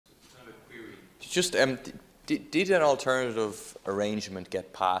Just did an alternative arrangement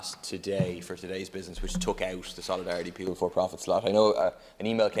get passed today for today's business, which took out the Solidarity People for Profit slot? I know an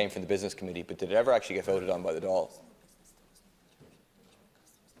email came from the business committee, but did it ever actually get voted on by the Dáil?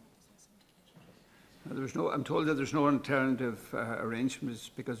 I'm told that there's no alternative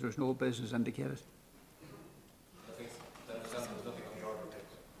arrangements because there's no business indicated.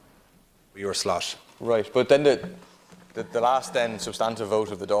 Your slot. Right, but then the last substantive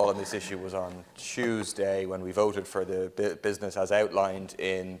vote of the Dáil on this issue was on Tuesday, when we voted for the business as outlined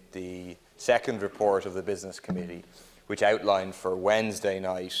in the second report of the business committee, which outlined for Wednesday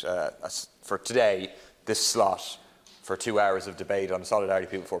night, for today, this slot for 2 hours of debate on a Solidarity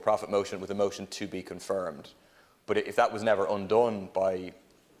People for Profit motion, with a motion to be confirmed. But if that was never undone by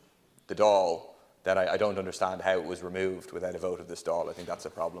the Dáil, then I don't understand how it was removed without a vote of this Dáil. I think that's a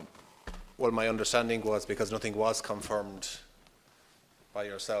problem. Well, my understanding was because nothing was confirmed by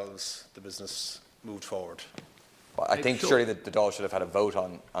yourselves, the business moved forward. Well, I think surely the Dáil should have had a vote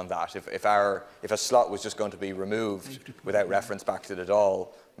on that. If a slot was just going to be removed without reference back to the Dáil,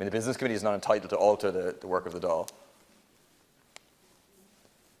 I mean, the business committee is not entitled to alter the work of the Dáil.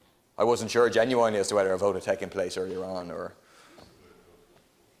 I wasn't sure genuinely as to whether a vote had taken place earlier on, or.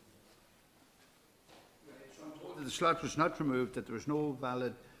 The slot was not removed, that there was no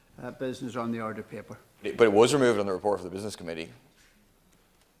valid business on the order paper. But it was removed on the report of the business committee.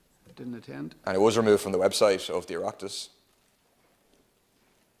 I didn't attend. And it was removed from the website of the Oireachtas.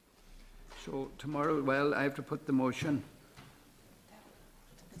 So tomorrow, well, I have to put the motion.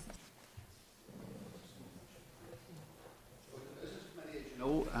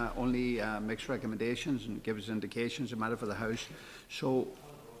 No, only makes recommendations and gives indications, a matter for the House. So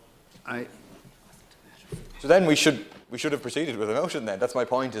then we should have proceeded with a motion then. That's my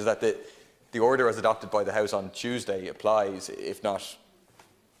point, is that the order as adopted by the House on Tuesday applies, if not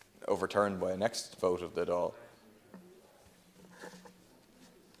overturned by a next vote of the Dáil.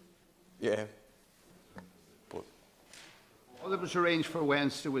 Yeah. But all that was arranged for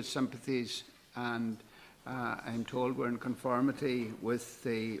Wednesday was sympathies, and I'm told we're in conformity with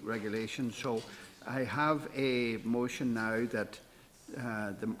the regulations. So I have a motion now that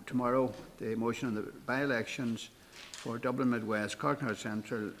tomorrow, the motion on the by-elections for Dublin Midwest, Cork North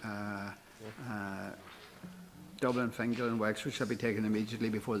Central, Dublin, Fearghail and Wexford shall be taken immediately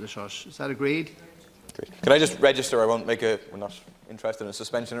before the SUS. Is that agreed? Great. Can I just register? I won't make we're not interested in a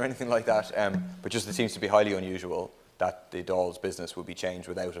suspension or anything like that, but just it seems to be highly unusual that the Dáil's business will be changed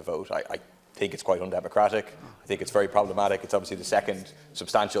without a vote. I think it's quite undemocratic. I think it's very problematic. It's obviously the second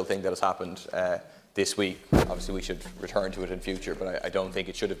substantial thing that has happened this week. Obviously we should return to it in future, but I don't think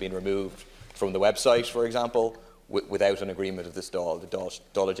it should have been removed from the website, for example, without an agreement of this Dáil. The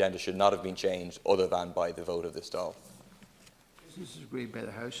Dáil agenda should not have been changed other than by the vote of this Dáil. This is agreed by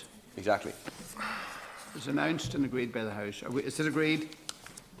the House. Exactly. It's announced and agreed by the House. Is it agreed?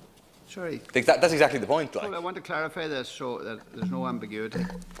 Sorry. That's exactly the point. Well, I want to clarify this so that there's no ambiguity.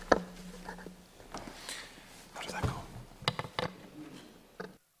 How does that go?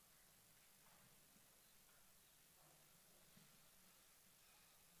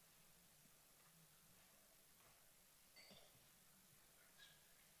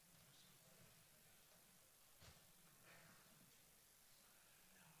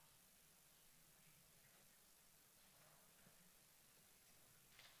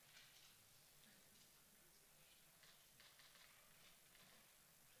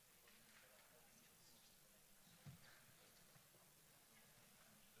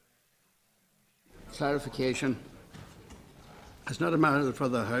 Clarification. It's not a matter for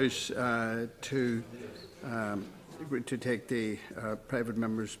the House to take the private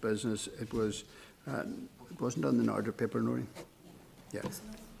member's business. It wasn't on the order paper, Noreen. Yeah.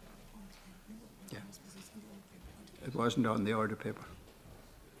 Yeah. It wasn't on the order paper.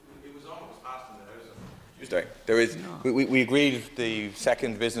 It was almost passed in the House on Tuesday. There is. No. We agreed the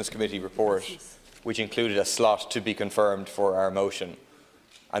second business committee report, which included a slot to be confirmed for our motion.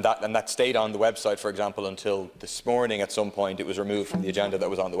 And that stayed on the website, for example, until this morning at some point. It was removed from the agenda that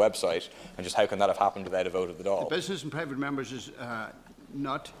was on the website. And just how can that have happened without a vote of the Dáil? The business and private members is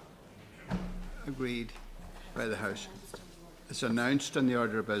not agreed by the House. It's announced in the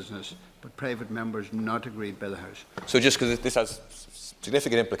order of business, but private members not agreed by the House. So just because this has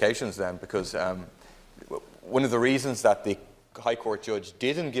significant implications then, because one of the reasons that the High Court judge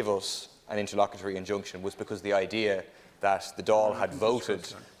didn't give us an interlocutory injunction was because the idea that the Dáil had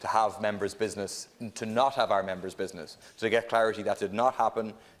voted to have members' business, to not have our members' business. So to get clarity, that did not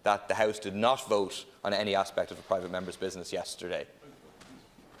happen, that the House did not vote on any aspect of a private member's business yesterday.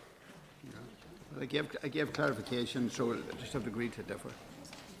 I gave clarification, so I just have to agree to differ.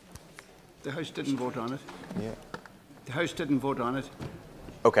 The House didn't vote on it. Yeah. The House didn't vote on it.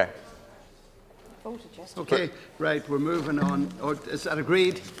 Okay. Voted yesterday. Okay, right, we're moving on. Oh, is that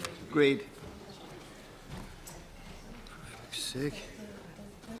agreed? Agreed. For fuck's sake.